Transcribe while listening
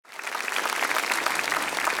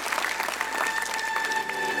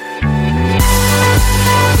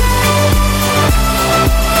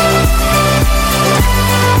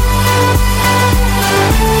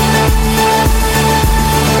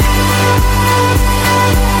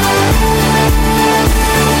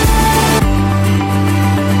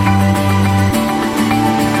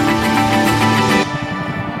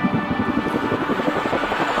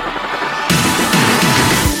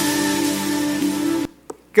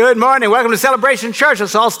Good morning. Welcome to Celebration Church.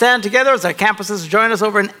 Let's all stand together as our campuses join us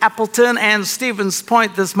over in Appleton and Stevens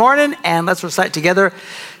Point this morning. And let's recite together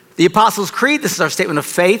the Apostles' Creed. This is our statement of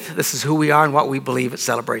faith. This is who we are and what we believe at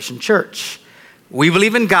Celebration Church. We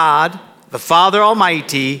believe in God, the Father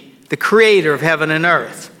Almighty, the creator of heaven and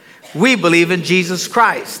earth. We believe in Jesus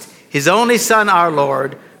Christ, his only Son, our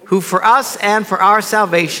Lord, who for us and for our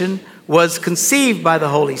salvation was conceived by the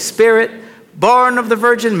Holy Spirit, born of the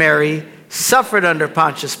Virgin Mary, suffered under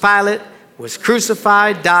Pontius Pilate, was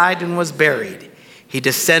crucified, died, and was buried. He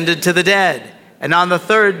descended to the dead, and on the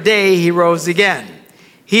third day he rose again.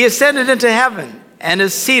 He ascended into heaven and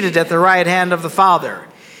is seated at the right hand of the Father.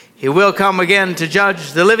 He will come again to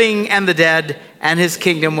judge the living and the dead, and his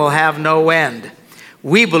kingdom will have no end.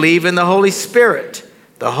 We believe in the Holy Spirit,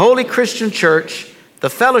 the holy Christian church, the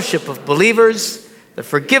fellowship of believers, the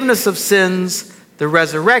forgiveness of sins, the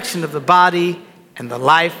resurrection of the body, and the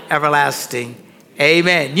life everlasting.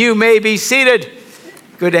 Amen. You may be seated.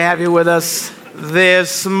 Good to have you with us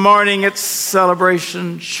this morning at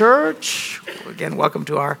Celebration Church. Again, welcome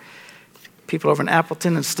to our people over in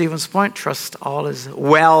Appleton and Stevens Point. Trust all is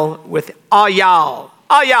well with all y'all.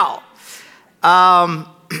 All y'all.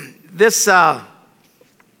 This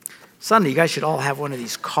Sunday, you guys should all have one of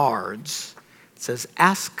these cards. It says,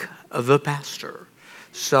 Ask the Pastor.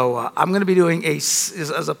 So I'm going to be doing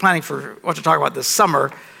as a planning for what to talk about this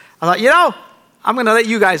summer. I thought, I'm going to let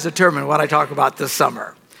you guys determine what I talk about this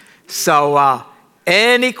summer. So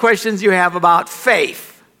any questions you have about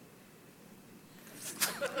faith,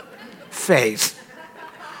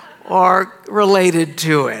 or related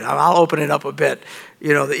to it, I'll open it up a bit,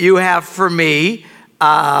 that you have for me,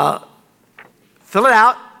 fill it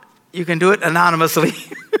out. You can do it anonymously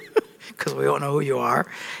because we don't know who you are.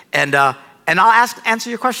 And I'll answer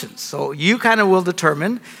your questions. So you kind of will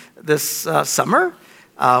determine this summer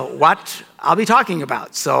what I'll be talking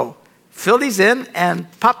about. So fill these in and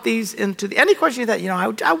pop these into any question that,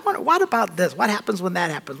 I wonder, what about this? What happens when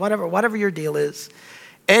that happens? Whatever your deal is.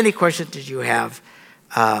 Any question that you have,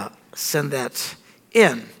 send that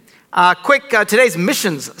in. Today's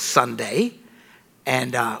Missions Sunday.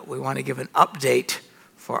 And we want to give an update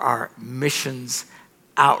for our missions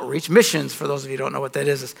outreach. Missions, for those of you who don't know what that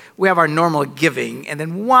is we have our normal giving, and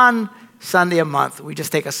then one Sunday a month, we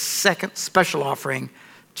just take a second special offering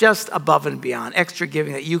just above and beyond, extra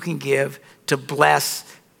giving that you can give to bless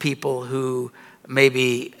people who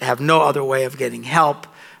maybe have no other way of getting help.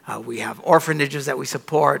 We have orphanages that we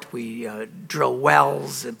support. We drill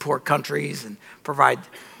wells in poor countries and provide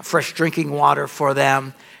fresh drinking water for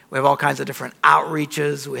them. We have all kinds of different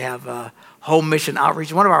outreaches. We have home mission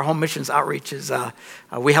outreach. One of our home missions outreaches,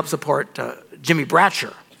 we help support Jimmy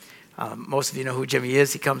Bratcher. Most of you know who Jimmy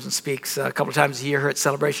is. He comes and speaks a couple of times a year here at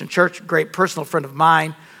Celebration Church. Great personal friend of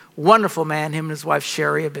mine. Wonderful man. Him and his wife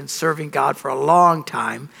Sherry have been serving God for a long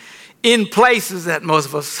time in places that most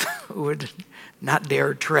of us would not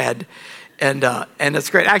dare tread. And it's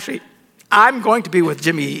great. Actually, I'm going to be with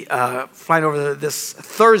Jimmy flying over this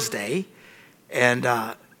Thursday and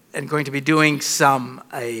going to be doing some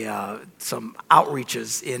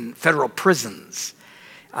outreaches in federal prisons.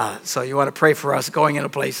 So you want to pray for us going into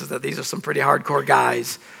places that these are some pretty hardcore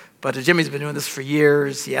guys. But Jimmy's been doing this for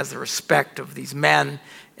years. He has the respect of these men,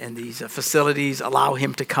 and these facilities allow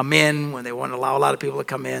him to come in when they want to allow a lot of people to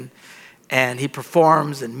come in. And he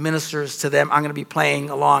performs and ministers to them. I'm going to be playing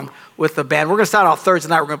along with the band. We're going to start out Thursday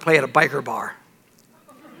night. We're going to play at a biker bar.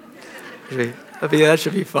 That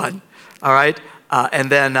should be fun. All right. And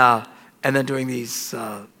then doing these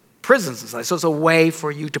prisons and stuff. So it's a way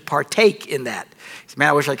for you to partake in that. You say, man,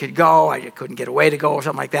 I wish I could go. I couldn't get away to go or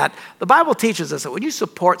something like that. The Bible teaches us that when you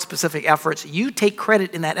support specific efforts, you take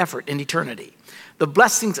credit in that effort in eternity. The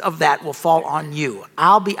blessings of that will fall on you.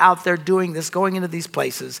 I'll be out there doing this, going into these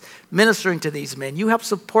places, ministering to these men. You help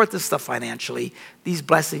support this stuff financially. These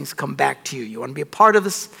blessings come back to you. You want to be a part of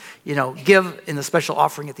this, give in the special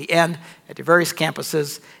offering at the end at your various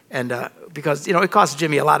campuses. And because, it costs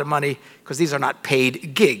Jimmy a lot of money because these are not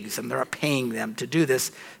paid gigs and they're not paying them to do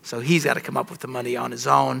this. So he's got to come up with the money on his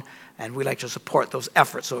own. And we like to support those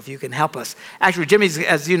efforts. So if you can help us. Actually, Jimmy's,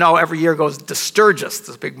 as you know, every year goes to Sturgis,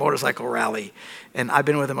 this big motorcycle rally. And I've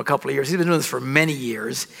been with him a couple of years. He's been doing this for many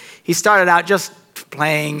years. He started out just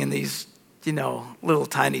playing in these, little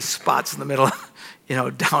tiny spots in the middle,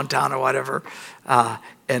 downtown or whatever. As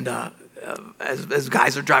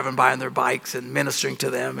guys are driving by on their bikes and ministering to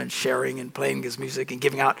them and sharing and playing his music and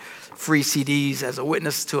giving out free CDs as a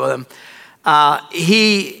witness to them.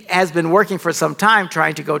 He has been working for some time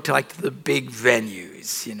trying to go to the big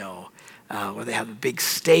venues, where they have the big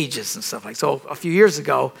stages and stuff like. So a few years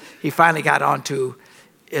ago, he finally got onto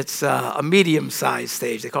It's a medium-sized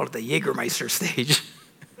stage. They call it the Jägermeister stage.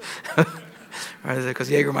 Because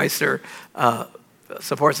Jägermeister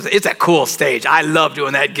supports it. It's a cool stage. I love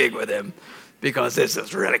doing that gig with him because it's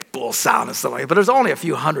this really cool sound and stuff like that. But there's only a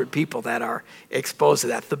few hundred people that are exposed to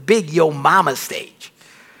that. The big Yo Mama stage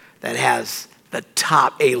that has the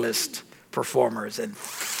top A-list performers and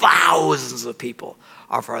thousands of people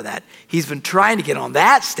are for that. He's been trying to get on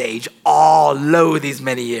that stage all these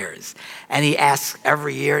many years. And he asks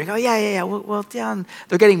every year, he goes, yeah. Well,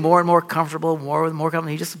 they're getting more and more comfortable, more comfortable.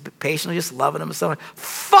 He's just patiently just loving them and stuff.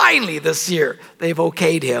 Finally, this year, they've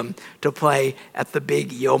okayed him to play at the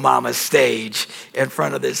big Yo Mama stage in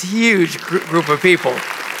front of this huge group of people.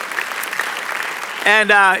 And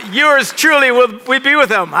yours truly will be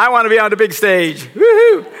with him. I want to be on the big stage.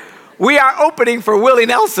 Woohoo! We are opening for Willie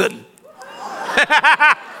Nelson.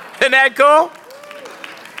 Isn't that cool?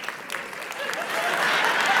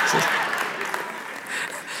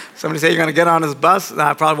 Somebody say you're going to get on his bus? No,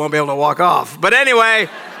 I probably won't be able to walk off. But anyway,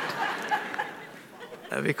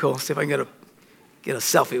 that'd be cool. See if I can get a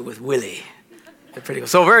selfie with Willie. They're pretty cool.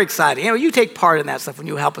 So very exciting. You know, you take part in that stuff when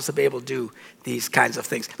you help us to be able to do these kinds of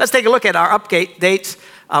things. Let's take a look at our update dates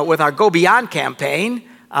with our Go Beyond campaign.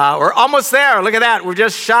 We're almost there. Look at that. We're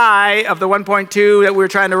just shy of the 1.2 that we were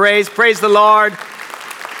trying to raise. Praise the Lord.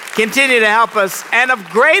 Continue to help us. And of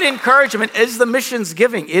great encouragement is the missions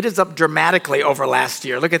giving. It is up dramatically over last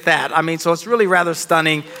year. Look at that. I mean, so it's really rather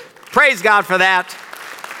stunning. Praise God for that.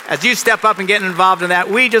 As you step up and get involved in that,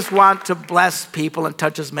 we just want to bless people and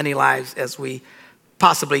touch as many lives as we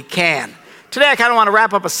possibly can. Today, I kind of want to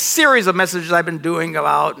wrap up a series of messages I've been doing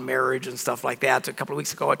about marriage and stuff like that. A couple of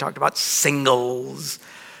weeks ago, I talked about singles.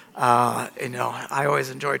 I always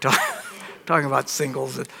enjoy talking about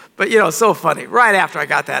singles. But, it's so funny. Right after I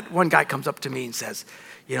got that, one guy comes up to me and says,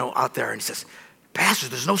 out there, and he says, Pastor,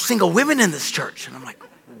 there's no single women in this church. And I'm like,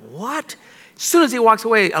 what? As soon as he walks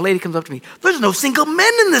away, a lady comes up to me, there's no single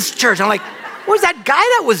men in this church. I'm like, where's that guy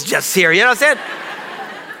that was just here? You know what I'm saying?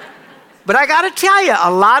 But I got to tell you,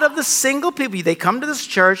 a lot of the single people, they come to this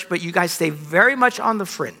church, but you guys stay very much on the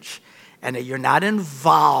fringe. And you're not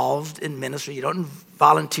involved in ministry. You don't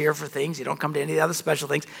volunteer for things. You don't come to any of the other special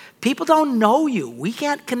things. People don't know you. We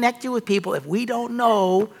can't connect you with people if we don't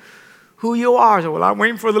know who you are. So, well, I'm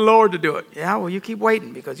waiting for the Lord to do it. Yeah, well, you keep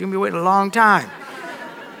waiting because you'll be waiting a long time.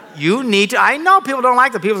 You need to. I know people don't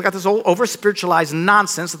like that. People have got this old over-spiritualized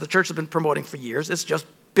nonsense that the church has been promoting for years. It's just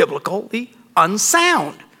biblically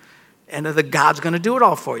unsound. And that God's going to do it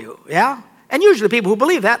all for you. Yeah? And usually the people who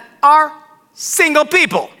believe that are single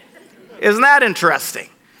people. Isn't that interesting?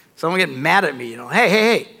 Someone get mad at me,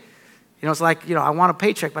 hey. It's like, I want a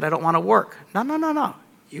paycheck, but I don't want to work. No.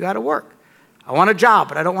 You got to work. I want a job,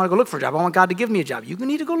 but I don't want to go look for a job. I want God to give me a job. You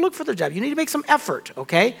need to go look for the job. You need to make some effort,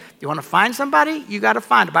 okay? You want to find somebody? You got to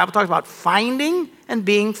find. The Bible talks about finding and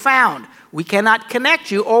being found. We cannot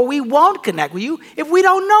connect you, or we won't connect with you if we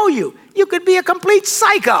don't know you. You could be a complete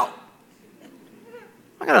psycho.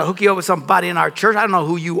 I'm going to hook you up with somebody in our church. I don't know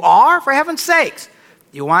who you are, for heaven's sakes.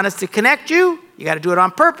 You want us to connect you? You got to do it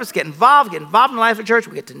on purpose. Get involved in the life of church.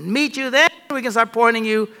 We get to meet you. Then we can start pointing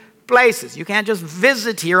you places. You can't just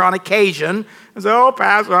visit here on occasion and say, oh,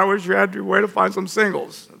 Pastor, I wish you had a way to find some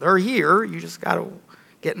singles. They're here. You just got to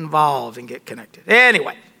get involved and get connected.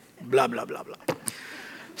 Anyway, blah, blah, blah, blah.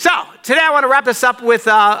 So today I want to wrap this up with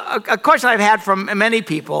a question I've had from many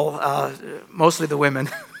people, mostly the women,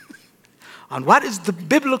 on what is the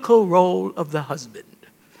biblical role of the husband?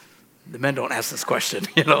 The men don't ask this question,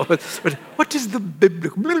 but what is the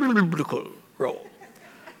biblical role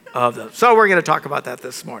of the... So we're going to talk about that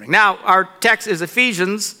this morning. Now, our text is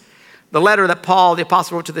Ephesians, the letter that Paul, the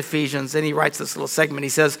apostle, wrote to the Ephesians, and he writes this little segment. He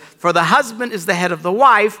says, for the husband is the head of the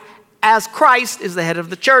wife, as Christ is the head of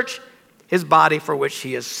the church, his body for which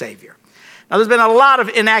he is Savior. Now, there's been a lot of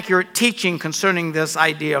inaccurate teaching concerning this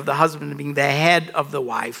idea of the husband being the head of the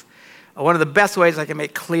wife. One of the best ways I can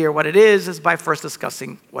make clear what it is by first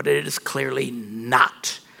discussing what it is clearly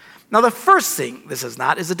not. Now, the first thing this is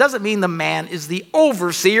not is it doesn't mean the man is the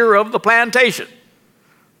overseer of the plantation.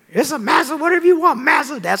 It's a master, whatever you want,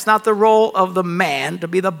 master. That's not the role of the man, to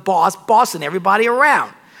be the boss, bossing everybody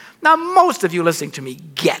around. Now, most of you listening to me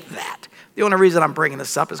get that. The only reason I'm bringing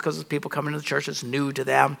this up is because people coming to the church, it's new to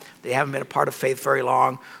them. They haven't been a part of faith very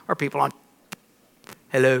long, or people on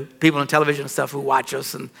people on television and stuff who watch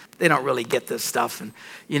us, and they don't really get this stuff. And,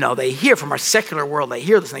 they hear from our secular world, they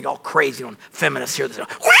hear this thing all crazy. When feminists hear this,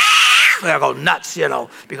 they go nuts,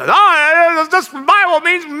 because, this Bible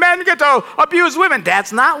means men get to abuse women.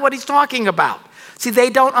 That's not what he's talking about. See, they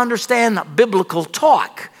don't understand biblical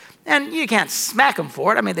talk. And you can't smack them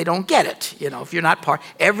for it. I mean, they don't get it. If you're not part,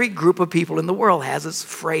 every group of people in the world has its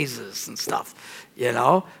phrases and stuff,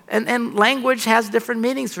 And language has different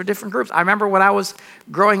meanings for different groups. I remember when I was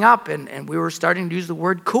growing up and we were starting to use the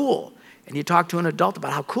word cool. And you talk to an adult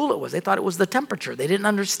about how cool it was. They thought it was the temperature. They didn't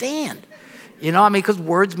understand. Because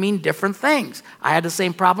words mean different things. I had the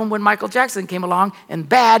same problem when Michael Jackson came along, and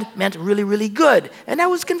bad meant really, really good. And that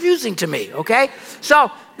was confusing to me, okay?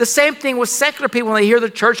 So the same thing with secular people. When they hear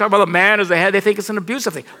the church talk about the man as the head, they think it's an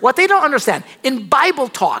abusive thing. What they don't understand, in Bible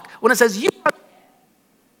talk, when it says you are...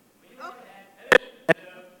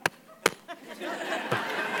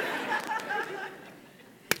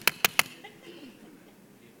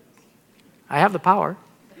 I have the power.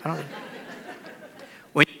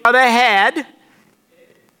 When you are the head,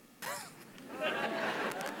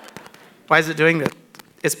 why is it doing this?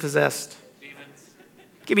 It's possessed.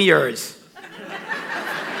 Give me yours.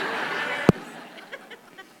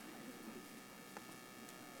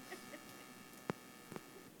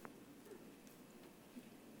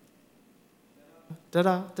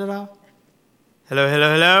 Da-da, da-da. Hello,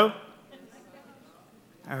 hello, hello.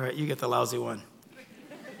 All right, you get the lousy one.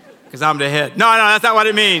 Because I'm the head. No, that's not what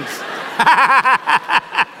it means.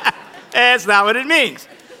 It's not what it means.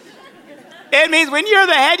 It means when you're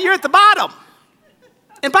the head, you're at the bottom.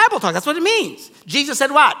 In Bible talk, that's what it means. Jesus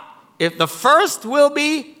said what? If the first will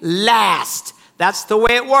be last. That's the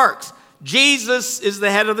way it works. Jesus is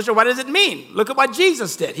the head of the church. What does it mean? Look at what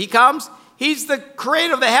Jesus did. He comes, he's the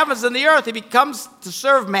creator of the heavens and the earth. He comes to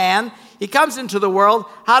serve man. He comes into the world.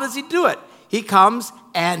 How does he do it? He comes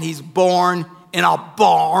and he's born in a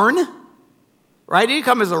barn. Right? He didn't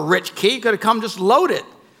come as a rich king. He could have come just loaded.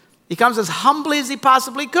 He comes as humbly as he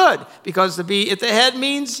possibly could, because to be at the head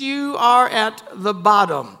means you are at the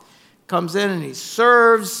bottom. Comes in and he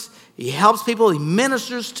serves, he helps people, he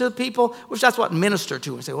ministers to people, which that's what minister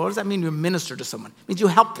to. We say, well, what does that mean, you minister to someone? It means you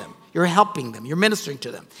help them. You're helping them. You're ministering to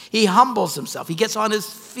them. He humbles himself. He gets on his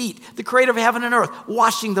feet, the creator of heaven and earth,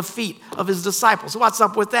 washing the feet of his disciples. What's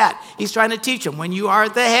up with that? He's trying to teach them. When you are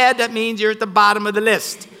at the head, that means you're at the bottom of the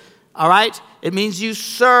list. All right? It means you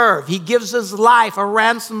serve. He gives his life, a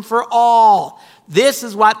ransom for all. This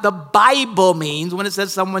is what the Bible means when it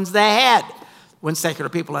says someone's the head. When secular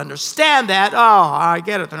people understand that, I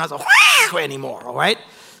get it. They're not so anymore, all right?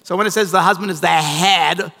 So when it says the husband is the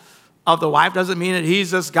head of the wife, doesn't mean that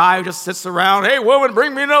he's this guy who just sits around, hey, woman,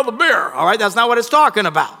 bring me another beer, all right? That's not what it's talking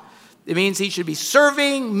about. It means he should be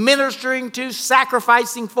serving, ministering to,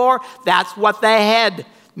 sacrificing for. That's what the head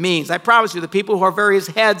means. I promise you, the people who are various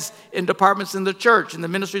heads in departments in the church, in the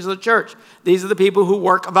ministries of the church, these are the people who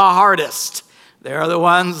work the hardest. They're the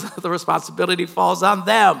ones, the responsibility falls on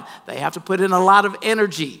them. They have to put in a lot of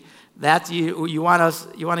energy. That's you want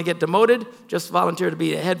to get demoted? Just volunteer to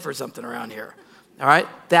be a head for something around here. All right?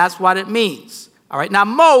 That's what it means. All right? Now,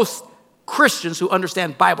 most Christians who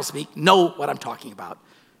understand Bible speak know what I'm talking about.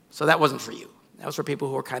 So that wasn't for you. That was for people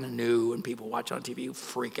who are kind of new and people watch on TV who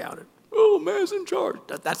freak out. Oh, man's in charge.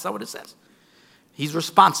 That's not what it says. He's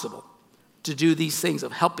responsible to do these things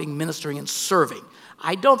of helping, ministering, and serving.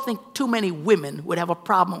 I don't think too many women would have a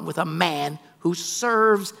problem with a man who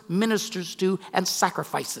serves, ministers to, and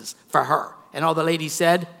sacrifices for her. And all the ladies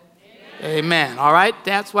said, amen. Amen. All right?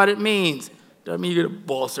 That's what it means. Doesn't mean you're going to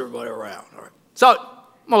boss everybody around. All right? So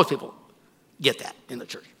most people get that in the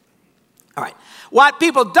church. All right. What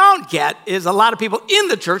people don't get is a lot of people in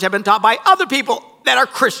the church have been taught by other people that are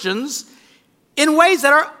Christians in ways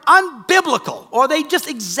that are unbiblical, or they just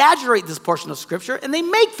exaggerate this portion of Scripture and they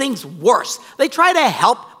make things worse. They try to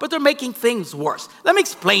help, but they're making things worse. Let me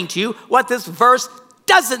explain to you what this verse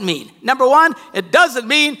doesn't mean. Number one, it doesn't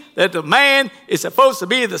mean that the man is supposed to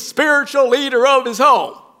be the spiritual leader of his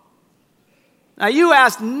home. Now, you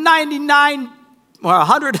ask 99 or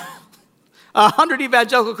 100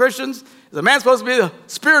 evangelical Christians, is a man supposed to be the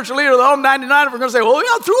spiritual leader of the home? 99 of them are going to say, well,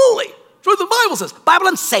 yeah, truly. That's what the Bible says. The Bible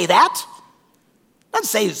doesn't say that. It doesn't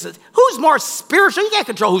say who's more spiritual. You can't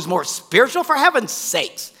control who's more spiritual, for heaven's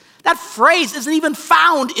sakes. That phrase isn't even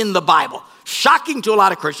found in the Bible. Shocking to a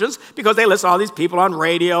lot of Christians, because they listen to all these people on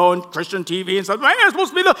radio and Christian TV and stuff. Man, you're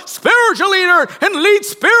supposed to be the spiritual leader and lead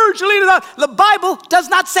spiritually. The Bible does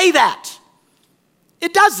not say that.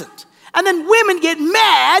 It doesn't. And then women get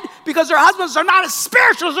mad because their husbands are not as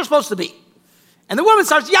spiritual as they're supposed to be. And the woman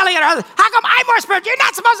starts yelling at her husband, how come I'm more spiritual?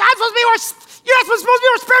 I'm supposed to be more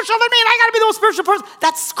spiritual than me, and I got to be the most spiritual person.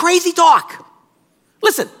 That's crazy talk.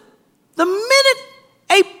 Listen, the minute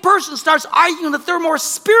a person starts arguing that they're more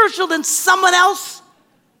spiritual than someone else,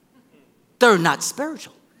 they're not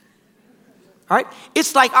spiritual. All right?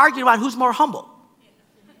 It's like arguing about who's more humble.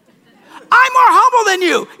 I'm more humble than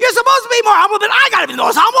you. You're supposed to be more humble than I got to be the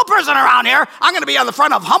most humble person around here. I'm going to be on the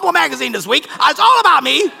front of Humble Magazine this week. It's all about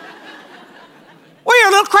me. Well, you're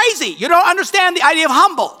a little crazy. You don't understand the idea of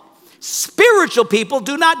humble. Spiritual people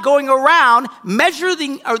do not going around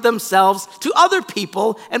measuring themselves to other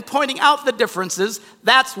people and pointing out the differences.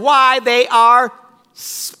 That's why they are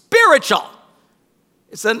spiritual.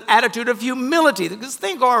 It's an attitude of humility. This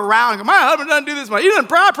thing going around, my husband doesn't do this. He doesn't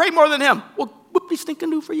pray. I pray more than him. Well, what do you think can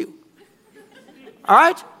do for you? All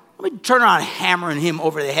right? Let me turn around hammering him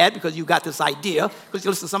over the head because you got this idea because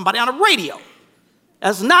you listen to somebody on a radio.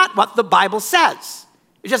 That's not what the Bible says.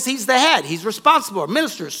 It's just he's the head. He's responsible.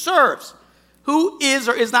 Ministers, serves. Who is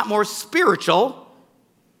or is not more spiritual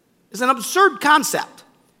is an absurd concept.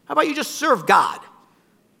 How about you just serve God?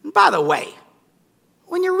 And by the way,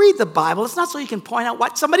 when you read the Bible, it's not so you can point out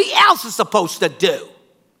what somebody else is supposed to do.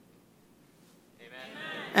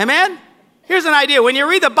 Amen? Amen? Here's an idea. When you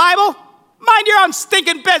read the Bible, mind your own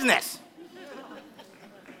stinking business.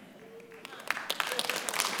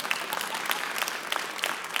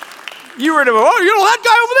 You were to, that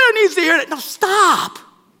guy over there needs to hear it. No, stop.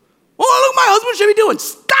 Oh, look, my husband should be doing.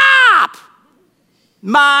 Stop.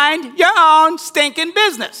 Mind your own stinking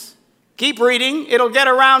business. Keep reading. It'll get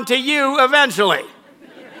around to you eventually.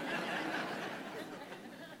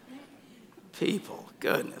 People,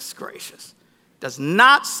 goodness gracious. Does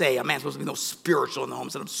not say a man's supposed to be no spiritual in the home.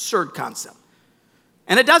 It's an absurd concept.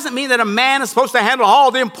 And it doesn't mean that a man is supposed to handle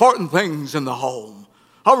all the important things in the home.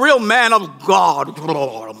 A real man of God,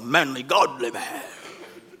 a manly, godly man,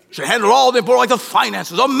 should handle all the important, like the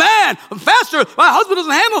finances. A man, pastor, my husband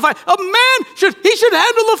doesn't handle the finances. A man, should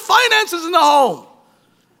handle the finances in the home.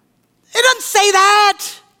 It doesn't say that.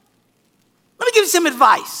 Let me give you some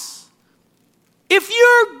advice. If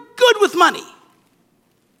you're good with money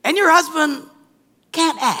and your husband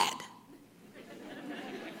can't add,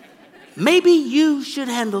 maybe you should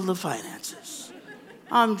handle the finances.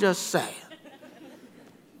 I'm just saying.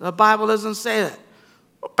 The Bible doesn't say that.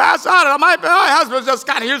 Well, Pastor, I don't know, my husband's just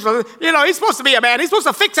kind of useless. He's supposed to be a man. He's supposed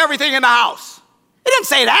to fix everything in the house. It didn't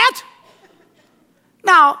say that.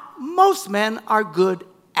 Now, most men are good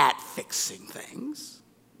at fixing things.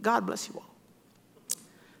 God bless you all.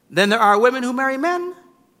 Then there are women who marry men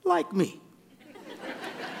like me,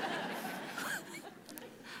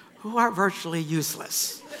 who are virtually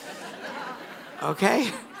useless. Okay?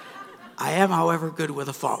 I am, however, good with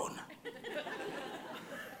a phone.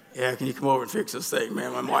 Yeah, can you come over and fix this thing,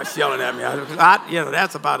 man? My wife's yelling at me.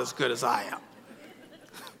 That's about as good as I am.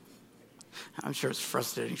 I'm sure it's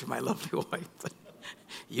frustrating to my lovely wife, but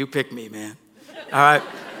you pick me, man. All right?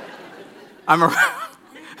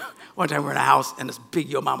 One time we're in a house, and this big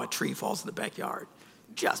yo mama tree falls in the backyard.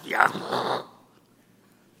 So,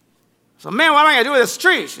 man, what am I going to do with this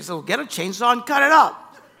tree? She said, well, get a chainsaw and cut it up.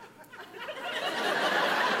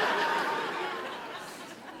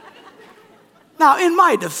 Now, in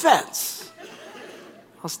my defense,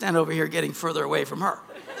 I'll stand over here getting further away from her.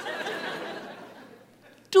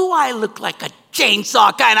 Do I look like a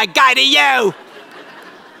chainsaw kind of guy to you?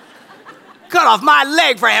 Cut off my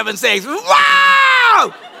leg, for heaven's sakes.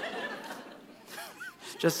 Wow!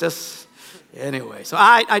 Just anyway. So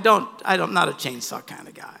I'm not a chainsaw kind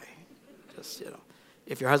of guy. Just,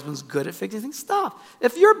 if your husband's good at fixing things, stop.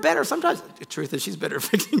 If you're better, sometimes the truth is she's better at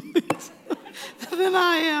fixing things than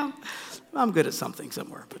I am. I'm good at something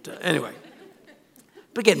somewhere, but anyway.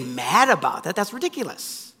 But get mad about that, that's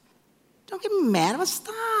ridiculous. Don't get mad about it.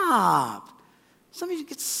 Stop. Some of you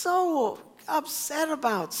get so upset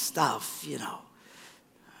about stuff,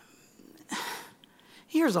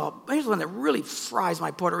 Here's one that really fries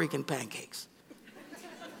my Puerto Rican pancakes.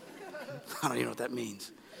 I don't even know what that means.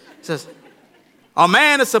 It says, a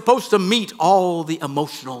man is supposed to meet all the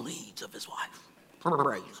emotional needs of his wife.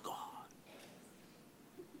 Praise God.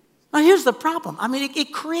 Now, here's the problem. I mean,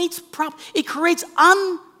 it creates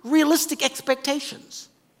unrealistic expectations.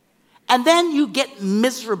 And then you get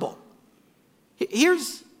miserable.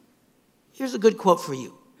 Here's a good quote for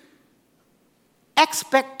you.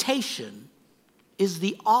 Expectation is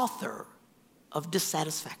the author of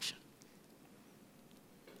dissatisfaction.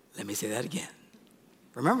 Let me say that again.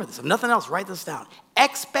 Remember this. If nothing else, write this down.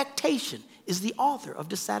 Expectation is the author of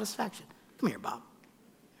dissatisfaction. Come here, Bob.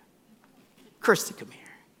 Kirsty, come here.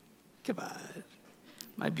 Come on.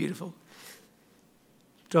 My beautiful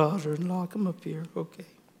daughter-in-law, come up here. Okay.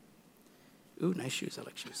 Ooh, nice shoes. I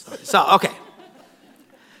like shoes. So, okay.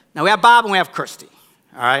 Now, we have Bob and we have Kirsty.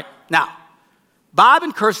 All right? Now, Bob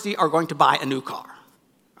and Kirsty are going to buy a new car.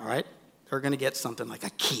 All right? They're going to get something like a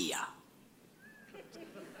Kia.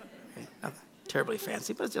 Okay? Not terribly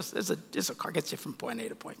fancy, but it's a car. Gets you from point A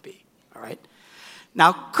to point B. All right?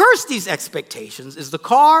 Now, Kirsty's expectations is the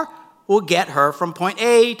car will get her from point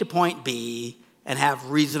A to point B and have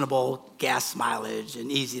reasonable gas mileage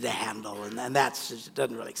and easy to handle, and that's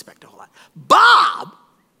doesn't really expect a whole lot. Bob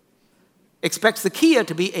expects the Kia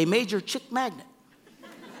to be a major chick magnet.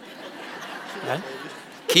 Right?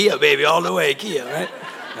 Kia, baby, all the way, Kia, right?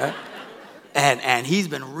 Right? And he's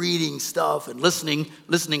been reading stuff and listening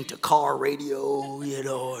to car radio,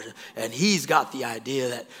 and he's got the idea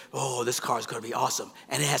that, oh, this car is going to be awesome.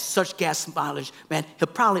 And it has such gas mileage, man, he'll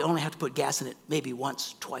probably only have to put gas in it maybe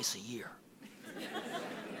once, twice a year.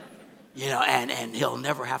 And he'll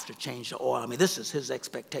never have to change the oil. I mean, this is his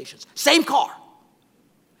expectations. Same car.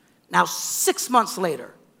 Now, 6 months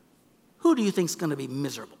later, who do you think is going to be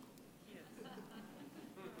miserable?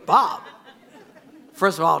 Bob.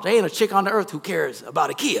 First of all, there ain't a chick on the earth who cares about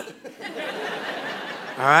a Kia.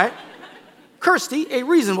 All right? Kirsty, a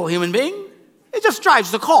reasonable human being, it just drives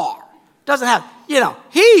the car. Doesn't have,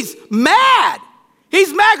 he's mad.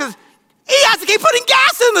 He's mad because he has to keep putting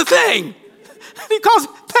gas in the thing. He calls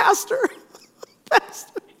me, Pastor,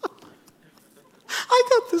 I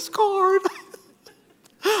got this card.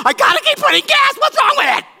 I got to keep putting gas. What's wrong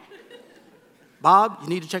with it? Bob, you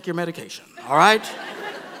need to check your medication, all right?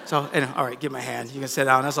 So, all right, give me a hand. You can sit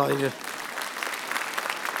down. That's all you do.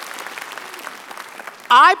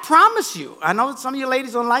 I promise you, I know some of you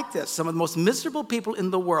ladies don't like this. Some of the most miserable people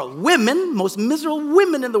in the world, most miserable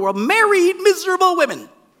women in the world, married miserable women.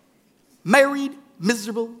 Married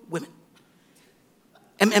miserable women.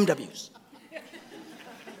 MMWs.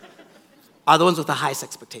 Are the ones with the highest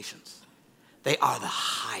expectations. They are the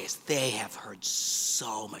highest. They have heard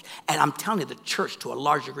so much. And I'm telling you, the church, to a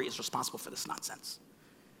large degree, is responsible for this nonsense.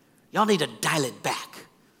 Y'all need to dial it back.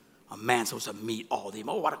 A man's supposed to meet all the,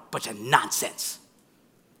 what a bunch of nonsense.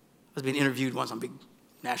 I was being interviewed once on a big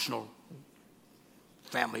national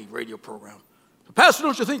family radio program. Pastor,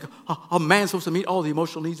 don't you think a man's supposed to meet all the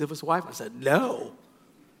emotional needs of his wife? I said, no.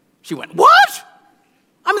 She went, what?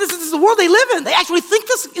 I mean, this is the world they live in. They actually think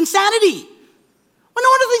this insanity. Well, no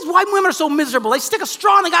wonder these white women are so miserable. They stick a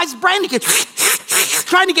straw in the guy's brain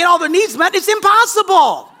trying to get all their needs met. It's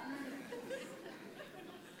impossible.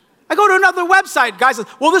 I go to another website. Guy says,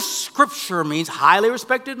 well, this scripture means highly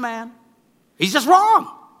respected man. He's just wrong.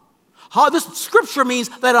 This scripture means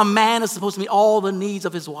that a man is supposed to meet all the needs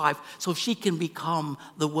of his wife so she can become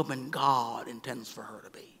the woman God intends for her to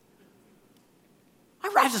be. I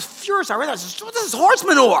was just furious. I read that. This is horse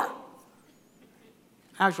manure.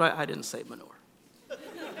 Actually, I didn't say manure.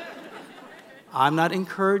 I'm not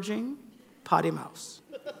encouraging potty mouse.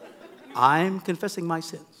 I'm confessing my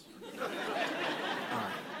sins.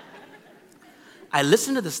 I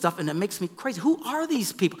listen to this stuff and it makes me crazy. Who are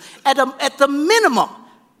these people? At the minimum,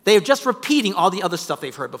 they're just repeating all the other stuff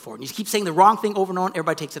they've heard before. And you keep saying the wrong thing over and over, and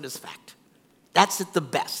everybody takes it as fact. That's at the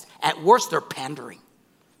best. At worst, they're pandering.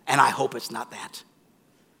 And I hope it's not that.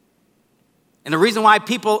 And the reason why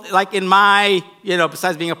people, like in my,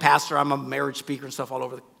 besides being a pastor, I'm a marriage speaker and stuff all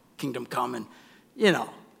over the kingdom come. And,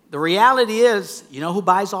 the reality is, who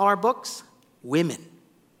buys all our books? Women.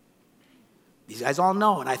 These guys all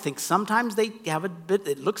know, and I think sometimes they have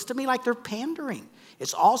it looks to me like they're pandering.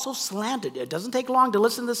 It's also slanted. It doesn't take long to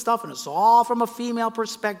listen to this stuff, and it's all from a female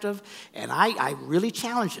perspective, and I really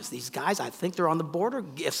challenge this. These guys, I think they're on the border,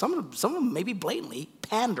 if some of them may be blatantly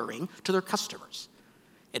pandering to their customers.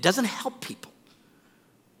 It doesn't help people.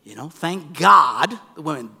 Thank God the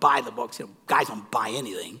women buy the books. Guys don't buy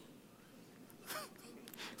anything.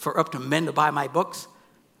 For up to men to buy my books,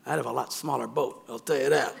 I'd have a lot smaller boat, I'll tell you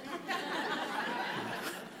that.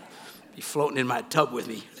 Be floating in my tub with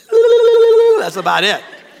me. That's about it.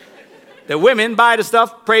 The women buy the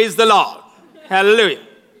stuff, praise the Lord. Hallelujah.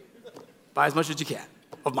 Buy as much as you can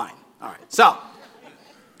of mine. All right. So,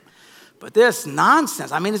 but this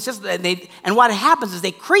nonsense, I mean, it's just, and what happens is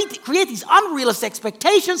they create these unrealistic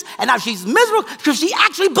expectations, and now she's miserable because she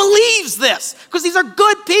actually believes this. Because these are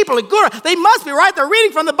good people, and good, they must be right, they're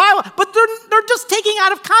reading from the Bible, but they're just taking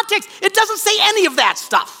out of context. It doesn't say any of that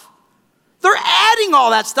stuff. They're adding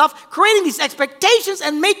all that stuff, creating these expectations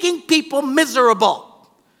and making people miserable.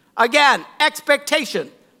 Again,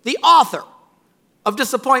 expectation, the author of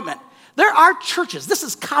disappointment. There are churches, this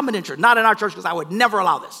is common in church, not in our church because I would never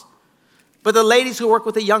allow this. But the ladies who work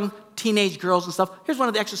with the young teenage girls and stuff, here's one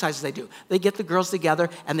of the exercises they do. They get the girls together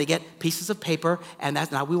and they get pieces of paper, and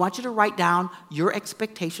now we want you to write down your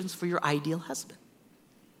expectations for your ideal husband.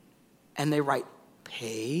 And they write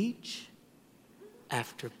page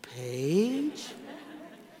after page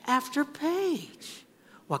after page.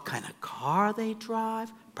 What kind of car they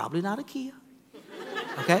drive? Probably not a Kia.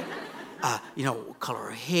 Okay? color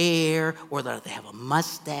her hair, whether they have a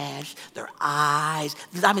mustache, their eyes.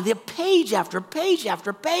 I mean, they're page after page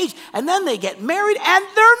after page, and then they get married and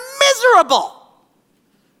they're miserable.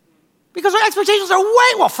 Because their expectations are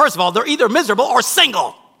well, first of all, they're either miserable or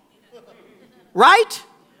single. Right?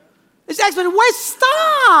 It's expected,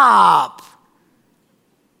 stop.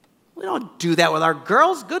 We don't do that with our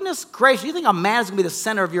girls. Goodness gracious, you think a man is going to be the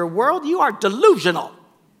center of your world? You are delusional.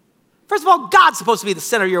 First of all, God's supposed to be the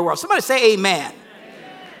center of your world. Somebody say amen.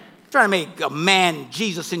 Trying to make a man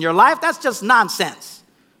Jesus in your life, that's just nonsense.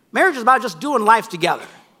 Marriage is about just doing life together.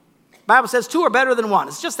 The Bible says two are better than one.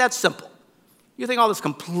 It's just that simple. You think all this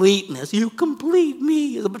completeness, you complete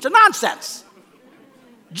me, is a bunch of nonsense.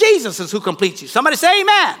 Jesus is who completes you. Somebody say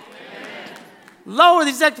amen. Lower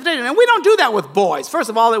these expectations. And we don't do that with boys. First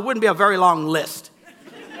of all, it wouldn't be a very long list.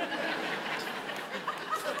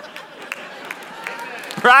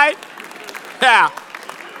 Right? Yeah.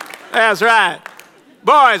 That's right.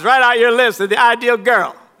 Boys, write out your list of the ideal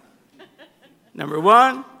girl. Number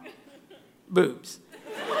 1, boobs.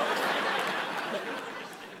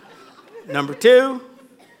 Number 2,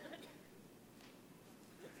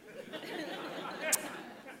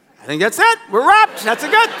 I think that's it. We're wrapped. That's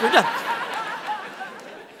good. We're done.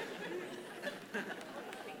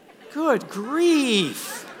 Good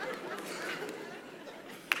grief.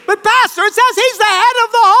 But Pastor, it says he's the head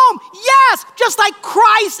of the home. Yes, just like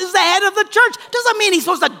Christ is the head of the church. Doesn't mean he's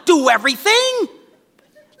supposed to do everything.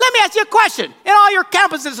 Let me ask you a question. In all your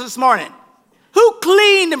campuses this morning, who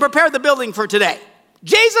cleaned and prepared the building for today?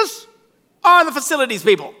 Jesus or the facilities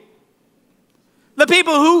people? The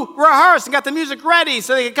people who rehearsed and got the music ready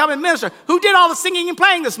so they could come and minister. Who did all the singing and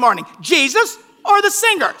playing this morning? Jesus or the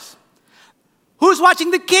singers? Who's watching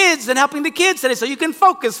the kids and helping the kids today so you can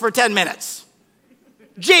focus for 10 minutes?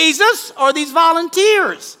 Jesus or these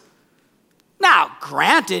volunteers? Now,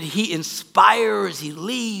 granted, he inspires, he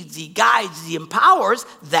leads, he guides, he empowers.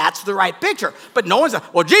 That's the right picture. But no one's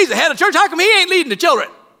like, well, Jesus, head of church, how come he ain't leading the children?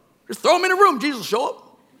 Just throw him in a room, Jesus will show up.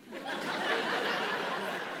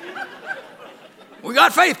 We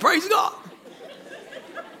got faith, praise God.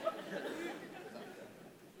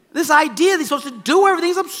 This idea that he's supposed to do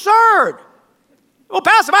everything is absurd. Well,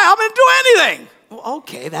 Pastor, help me to do anything. Well,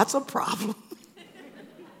 okay, that's a problem.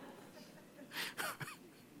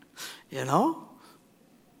 You know?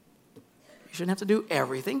 You shouldn't have to do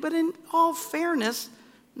everything, but in all fairness,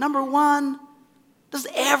 number 1, does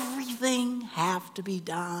everything have to be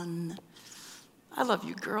done? I love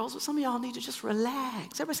you girls, but some of y'all need to just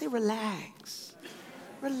relax. Everybody say relax.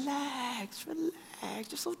 Relax,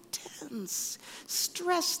 relax. You're so tense,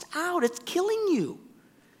 stressed out. It's killing you.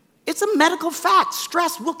 It's a medical fact.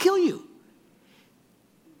 Stress will kill you.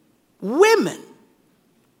 Women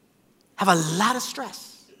have a lot of stress.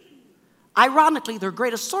 Ironically, their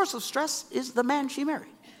greatest source of stress is the man she married.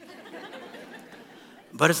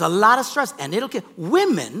 But it's a lot of stress, and it'll kill.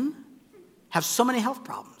 Women have so many health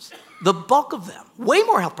problems. The bulk of them, way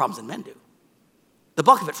more health problems than men do. The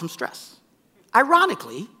bulk of it from stress.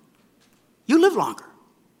 Ironically, you live longer.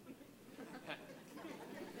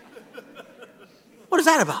 What is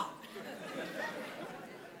that about?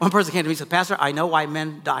 One person came to me and said, Pastor, I know why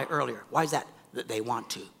men die earlier. Why is that? That they want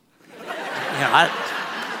to.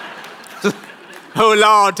 Oh,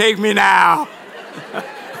 Lord, take me now.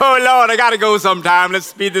 Oh, Lord, I got to go sometime. Let's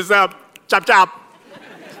speed this up. Chop, chop.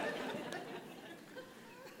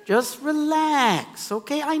 Just relax,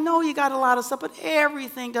 okay? I know you got a lot of stuff, but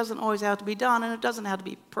everything doesn't always have to be done, and it doesn't have to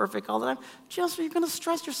be perfect all the time. Just you're going to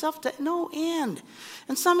stress yourself to no end.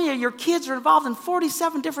 And some of you, your kids are involved in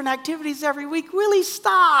 47 different activities every week. Really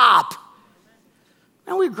stop.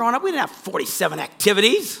 And we were growing up, we didn't have 47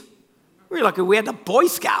 activities. We were lucky we had the Boy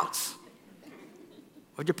Scouts.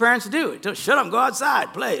 What'd your parents do? Just shut up, go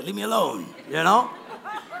outside, play, leave me alone, you know?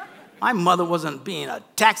 My mother wasn't being a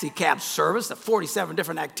taxi cab service, the 47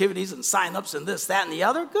 different activities and sign-ups and this, that, and the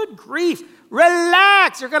other. Good grief.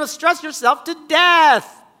 Relax. You're going to stress yourself to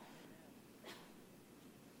death.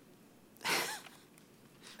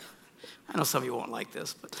 I know some of you won't like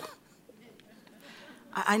this, but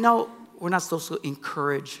I know we're not supposed to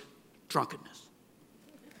encourage drunkenness.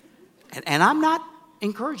 And I'm not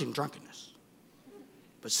encouraging drunkenness.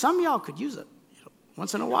 But some of y'all could use it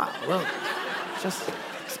once in a while. Well,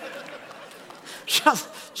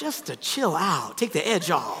 just to chill out, take the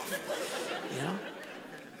edge off, you know.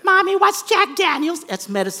 Mommy, what's Jack Daniels? That's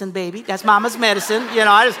medicine, baby. That's Mama's medicine.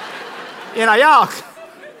 Y'all,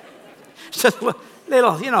 just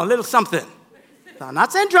little something. So I'm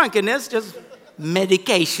not saying drunkenness, just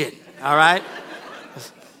medication. All right,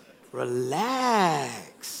 just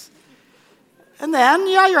relax. And then,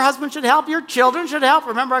 yeah, your husband should help. Your children should help.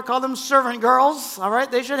 Remember, I call them servant girls. All right,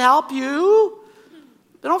 they should help you.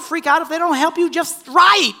 But don't freak out if they don't help you just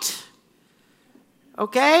right.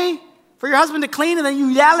 Okay? For your husband to clean and then you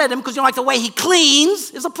yell at him because you don't like the way he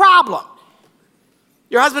cleans is a problem.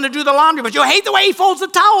 Your husband to do the laundry, but you hate the way he folds the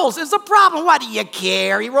towels is a problem. What do you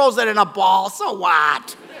care? He rolls it in a ball. So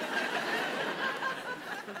what?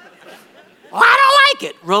 Well, I don't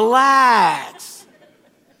like it. Relax.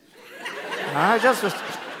 All right, just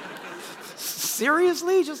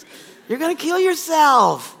seriously, you're going to kill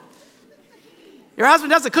yourself. Your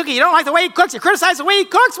husband does the cooking. You don't like the way he cooks. You criticize the way he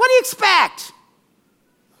cooks. What do you expect?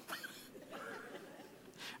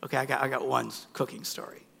 Okay, I got one cooking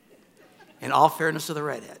story. In all fairness to the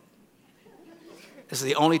redhead, this is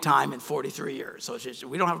the only time in 43 years, so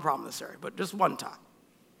we don't have a problem in this area, but just one time.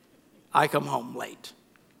 I come home late,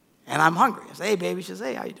 and I'm hungry. I say, hey, baby. She says,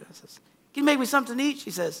 hey, how you doing? I says, can you make me something to eat? She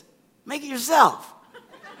says, make it yourself.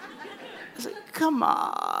 I said, come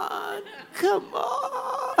on.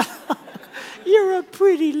 You're a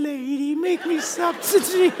pretty lady. Make me something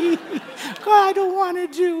to eat. I don't want to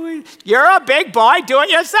do it. You're a big boy. Do it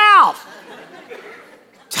yourself.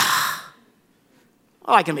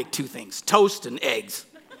 Well, I can make two things, toast and eggs.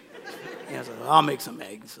 Yeah, so I'll make some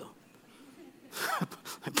eggs. So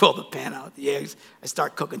I pull the pan out, the eggs. I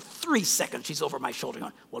start cooking. 3 seconds, she's over my shoulder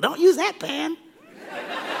going, well, don't use that pan.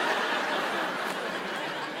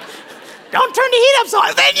 Don't turn the heat up so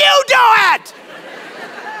high. Then you do it.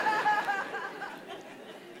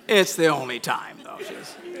 It's the only time, though.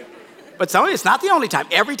 But it's not the only time.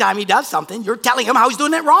 Every time he does something, you're telling him how he's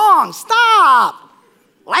doing it wrong. Stop.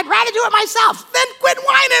 Well, I'd rather do it myself. Then quit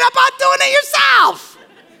whining about doing it yourself.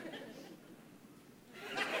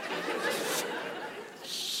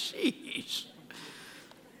 Sheesh.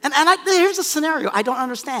 And here's a scenario I don't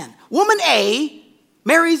understand. Woman A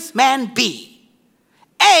marries man B.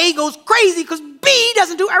 A goes crazy because B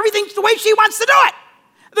doesn't do everything the way she wants to do it.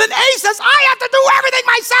 Then A says, I have to do everything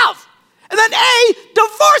myself. And then A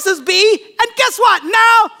divorces B, and guess what?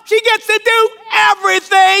 Now she gets to do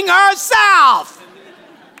everything herself.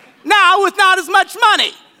 Now with not as much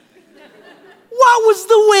money. What was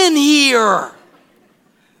the win here?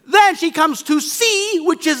 Then she comes to C,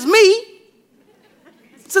 which is me,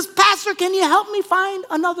 says, Pastor, can you help me find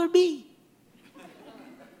another B?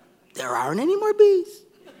 There aren't any more B's.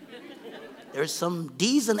 There's some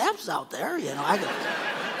D's and F's out there,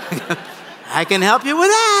 I can help you with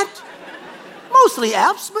that. Mostly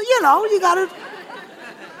F's, but you gotta.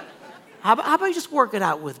 How about you just work it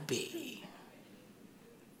out with B?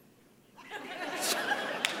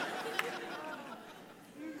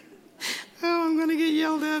 Oh, I'm gonna get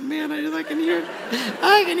yelled at, man. I can hear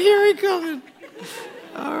it coming.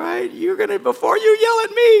 All right, before you yell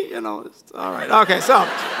at me, all right. Okay, so.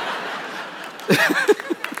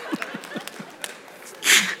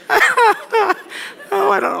 Oh,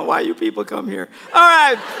 I don't know why you people come here. All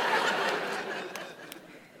right.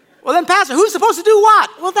 Well, then, Pastor, who's supposed to do what?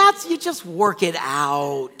 Well, you just work it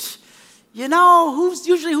out.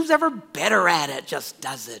 Who's ever better at it just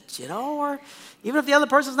does it, or even if the other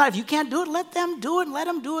person's not, if you can't do it, let them do it and let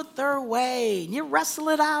them do it their way. And you wrestle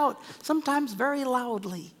it out, sometimes very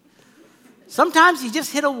loudly. Sometimes you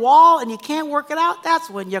just hit a wall and you can't work it out. That's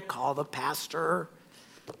when you call the pastor.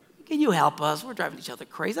 Can you help us? We're driving each other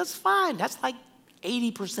crazy. That's fine. That's like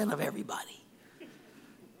 80% of everybody.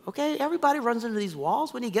 Okay, everybody runs into these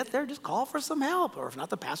walls. When you get there, just call for some help. Or if not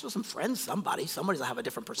the pastor, some friends, somebody's going to have a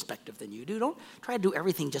different perspective than you do. Don't try to do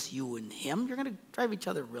everything just you and him. You're going to drive each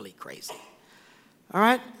other really crazy. All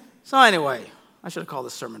right? So anyway, I should have called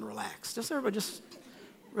this sermon Relax. Everybody just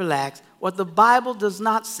relax. What the Bible does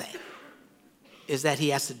not say is that he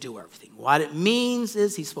has to do everything. What it means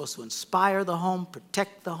is he's supposed to inspire the home,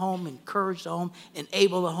 protect the home, encourage the home,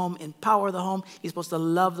 enable the home, empower the home. He's supposed to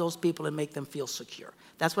love those people and make them feel secure.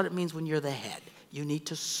 That's what it means when you're the head. You need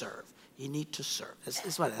to serve. You need to serve.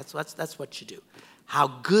 That's what you do. How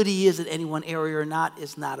good he is in any one area or not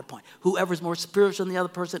is not a point. Whoever's more spiritual than the other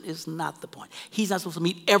person is not the point. He's not supposed to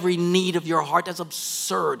meet every need of your heart. That's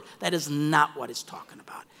absurd. That is not what it's talking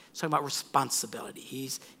about. It's talking about responsibility.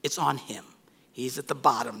 It's on him. He's at the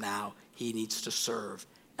bottom now. He needs to serve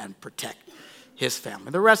and protect his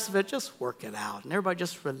family. The rest of it, just work it out. And everybody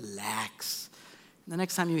just relax. And the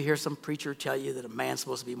next time you hear some preacher tell you that a man's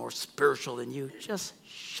supposed to be more spiritual than you, just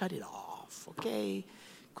shut it off, okay?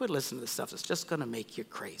 Quit listening to this stuff that's just going to make you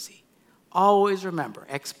crazy. Always remember,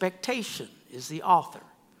 expectation is the author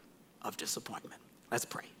of disappointment. Let's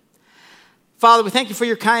pray. Father, we thank you for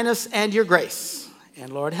your kindness and your grace.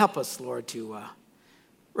 And Lord, help us, Lord, to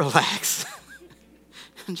relax.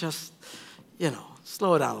 And just,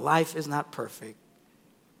 slow it down. Life is not perfect.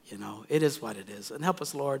 It is what it is. And help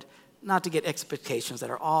us, Lord, not to get expectations that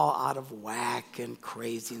are all out of whack and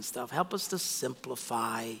crazy and stuff. Help us to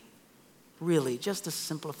simplify, really, just to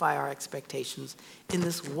simplify our expectations in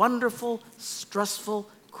this wonderful, stressful,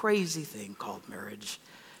 crazy thing called marriage.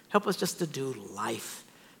 Help us just to do life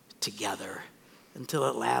together until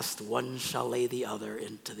at last one shall lay the other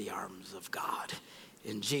into the arms of God.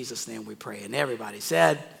 In Jesus' name we pray. And everybody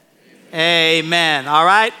said, Amen. All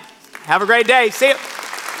right. Have a great day. See you.